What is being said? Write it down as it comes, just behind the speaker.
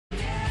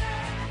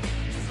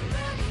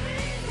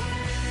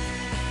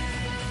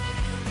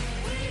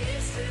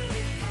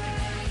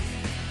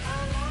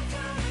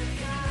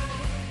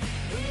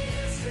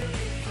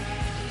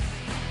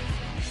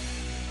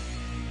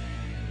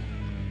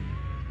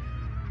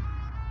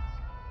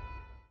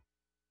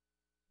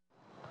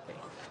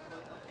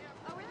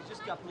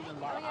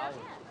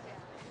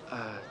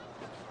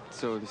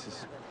So this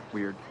is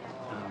weird.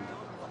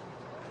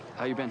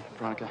 How you been,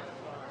 Veronica?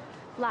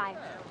 Lie.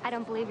 I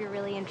don't believe you're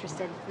really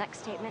interested. Next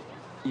statement.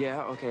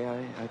 Yeah, okay,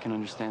 I can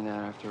understand that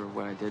after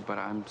what I did, but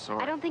I'm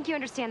sorry. I don't think you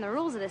understand the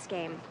rules of this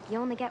game. You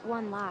only get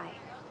one lie.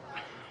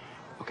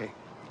 Okay,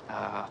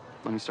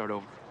 let me start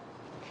over.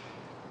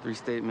 3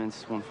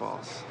 statements, 1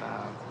 false.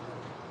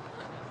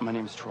 My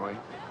name's Troy.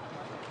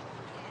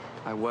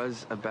 I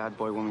was a bad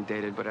boy when we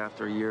dated, but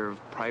after a year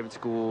of private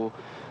school,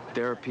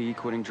 therapy,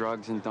 quitting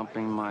drugs, and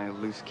dumping my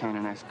loose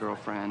cannon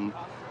ex-girlfriend,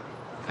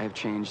 I have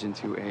changed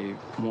into a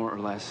more or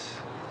less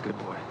good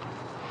boy.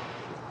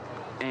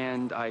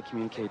 And I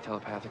communicate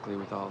telepathically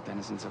with all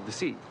denizens of the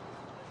sea.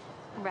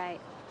 Right.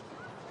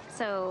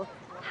 So,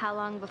 how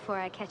long before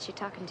I catch you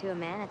talking to a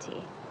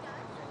manatee?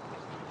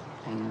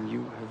 And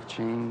you have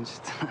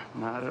changed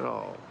not at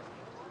all.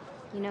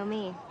 You know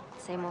me.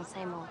 Same old,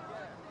 same old.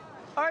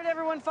 All right,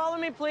 everyone, follow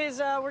me, please.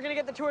 We're gonna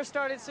get the tour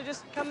started, so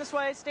just come this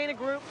way, stay in a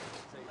group.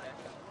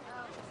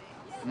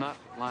 I'm not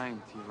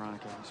lying to you,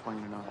 Veronica. I just want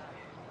you to know that.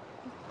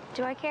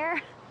 Do I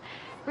care?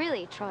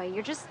 Really, Troy,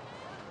 you're just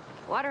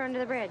water under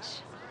the bridge.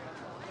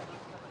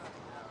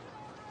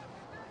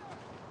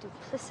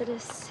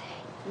 Duplicitous,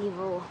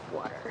 evil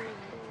water.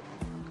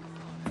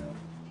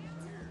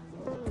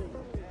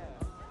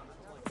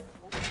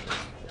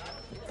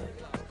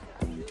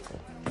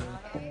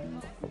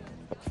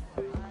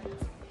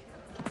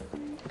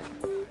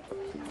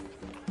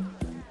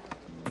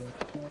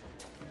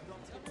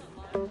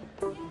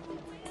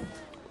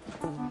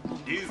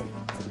 Dude,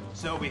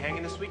 so we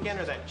hanging this weekend,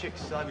 or that chick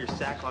still have your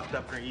sack locked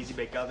up in her easy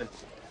bake oven?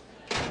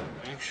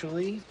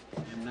 Actually,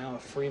 I'm now a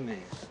free man.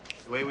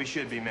 The way we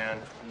should be, man.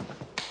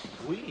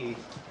 We?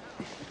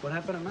 What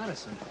happened at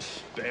Madison?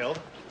 Bailed.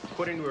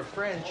 According to her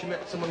friend, she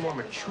met someone more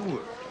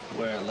mature.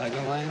 Where,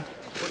 Legoland?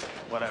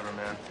 Whatever,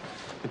 man.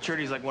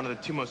 Maturity's like one of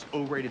the 2 most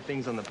overrated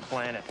things on the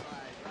planet.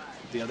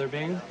 The other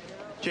being?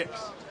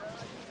 Chicks.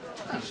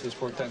 Oh, so this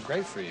worked out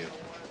great for you.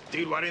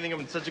 Dude, why do you think I'm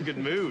in such a good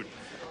mood?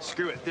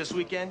 Screw it. This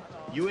weekend,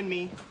 you and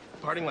me,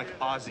 partying like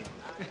Ozzy.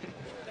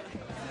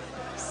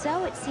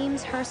 So it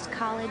seems Hearst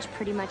College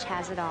pretty much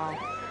has it all.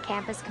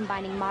 Campus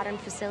combining modern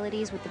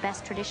facilities with the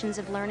best traditions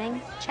of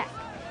learning? Check.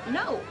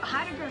 No,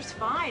 Heidegger's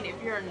fine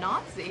if you're a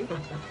Nazi.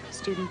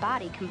 Student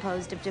body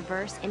composed of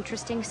diverse,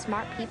 interesting,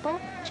 smart people?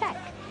 Check.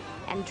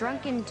 And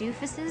drunken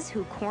doofuses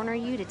who corner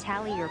you to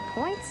tally your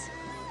points?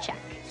 Check.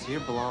 So you're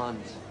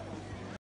blonde,